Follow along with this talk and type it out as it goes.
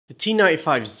The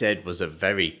T95z was a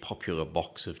very popular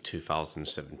box of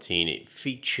 2017. It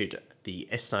featured the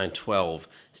S912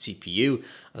 CPU,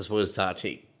 as well as that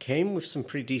it came with some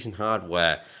pretty decent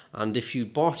hardware, and if you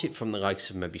bought it from the likes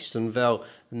of maybe Sunvel,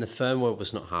 then the firmware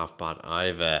was not half bad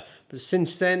either. But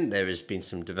since then there has been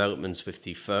some developments with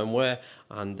the firmware,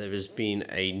 and there has been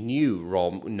a new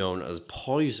ROM known as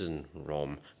Poison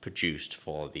Rom produced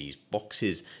for these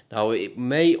boxes. Now it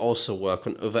may also work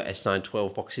on other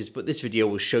S912 boxes, but this video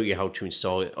will show you how to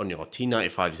install it on your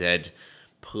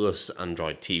T95z-Plus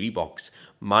Android TV box.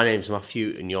 My name's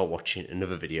Matthew and you're watching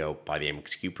another video by the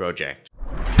MXQ project.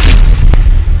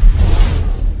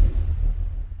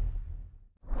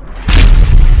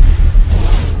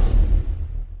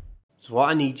 So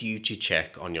what I need you to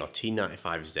check on your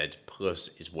T95z-Plus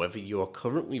is whether you are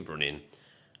currently running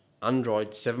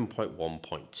Android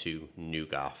 7.1.2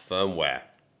 Nougat firmware.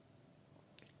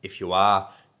 If you are,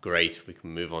 great, we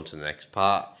can move on to the next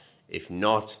part. If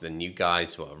not, then you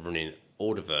guys who are running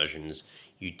older versions,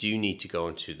 you do need to go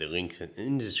into the link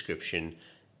in the description,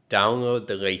 download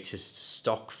the latest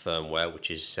stock firmware,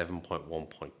 which is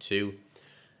 7.1.2.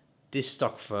 This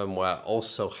stock firmware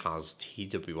also has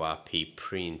TWRP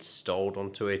pre-installed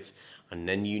onto it, and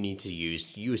then you need to use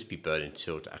the USB burning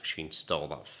tool to actually install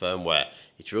that firmware.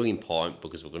 It's really important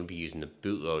because we're going to be using the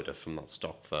bootloader from that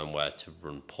stock firmware to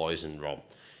run Poison Rom.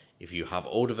 If you have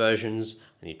older versions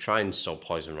and you try and install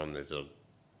Poison Rom, there's a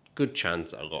good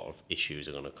chance a lot of issues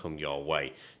are going to come your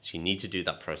way. So you need to do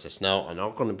that process now. I'm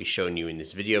not going to be showing you in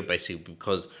this video basically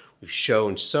because we've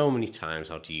shown so many times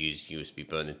how to use USB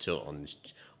burning tool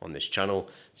on this channel,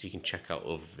 so you can check out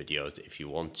other videos if you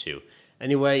want to.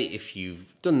 Anyway, if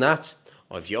you've done that,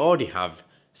 or if you already have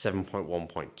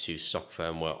 7.1.2 stock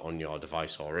firmware on your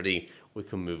device already, we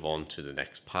can move on to the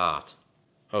next part.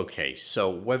 Okay, so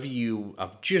whether you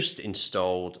have just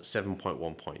installed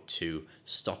 7.1.2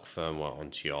 stock firmware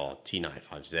onto your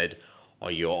T95Z,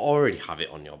 or you already have it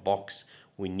on your box,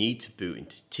 we need to boot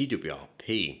into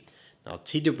TWRP. Now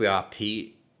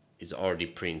TWRP is already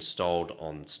pre-installed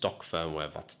on stock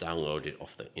firmware that's downloaded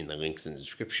in the links in the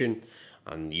description,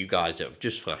 and you guys that have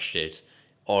just flashed it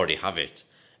already have it.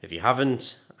 If you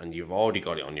haven't and you've already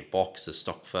got it on your box, the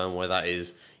stock firmware that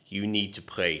is, you need to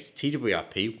place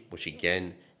TWRP, which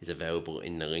again is available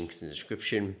in the links in the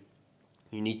description.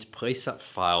 You need to place that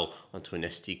file onto an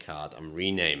SD card and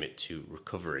rename it to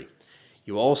recovery.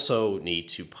 You also need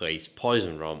to place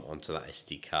Poison Rom onto that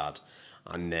SD card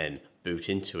and then boot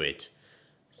into it.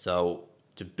 So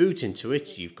to boot into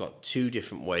it, you've got two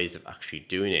different ways of actually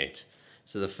doing it.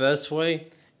 So the first way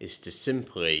is to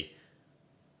simply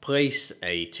place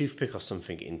a toothpick or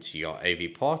something into your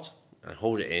AV port and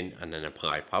hold it in and then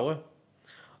apply power.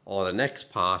 Or the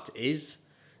next part is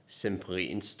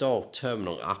simply install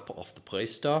Terminal app off the Play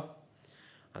Store.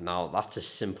 And now that's a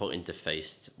simple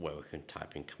interface where we can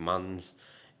type in commands.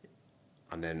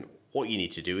 And then what you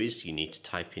need to do is you need to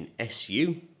type in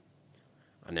SU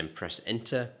and then press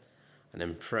enter, and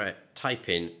then type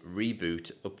in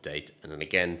reboot update, and then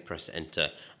again press enter,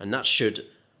 and that should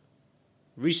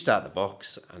restart the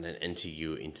box and then enter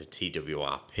you into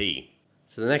TWRP.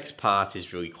 So the next part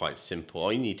is really quite simple.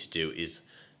 All you need to do is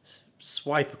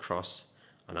swipe across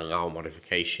and allow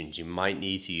modifications. You might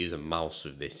need to use a mouse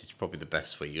with this. It's probably the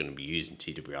best way you're going to be using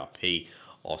TWRP,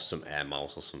 or some air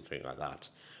mouse or something like that.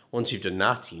 Once you've done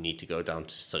that, you need to go down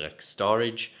to select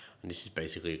storage, and this is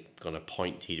basically going to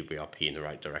point TWRP in the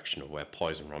right direction of where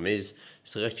Poison Rom is.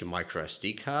 Select your micro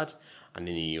SD card, and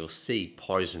then you'll see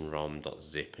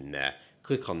poisonrom.zip in there.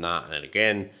 Click on that, and then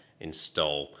again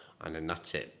install, and then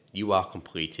that's it. You are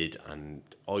completed, and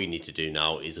all you need to do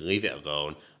now is leave it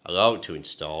alone, allow it to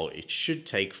install. It should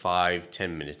take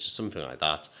 5-10 minutes or something like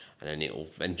that, and then it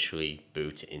will eventually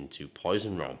boot into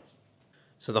Poison Rom.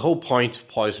 So the whole point of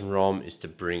Poison Rom is to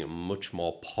bring a much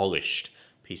more polished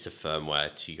piece of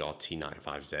firmware to your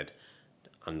T95Z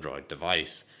Android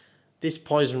device. This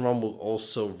Poison Rom will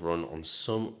also run on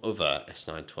some other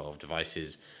S912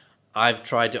 devices. I've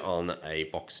tried it on a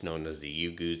box known as the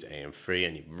Ugoos AM3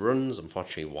 and it runs.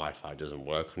 Unfortunately, Wi-Fi doesn't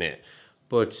work on it,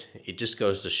 but it just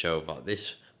goes to show that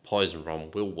this Poison Rom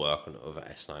will work on other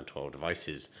S912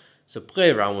 devices. So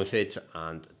play around with it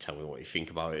and tell me what you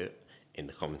think about it in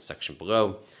the comments section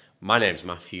below. My name's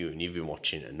Matthew and you've been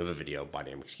watching another video by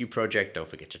the MXQ project. Don't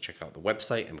forget to check out the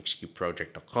website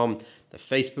mxqproject.com, the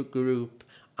Facebook group,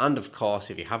 and of course,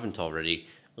 if you haven't already,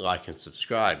 like and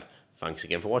subscribe. Thanks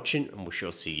again for watching, and we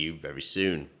shall see you very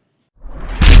soon.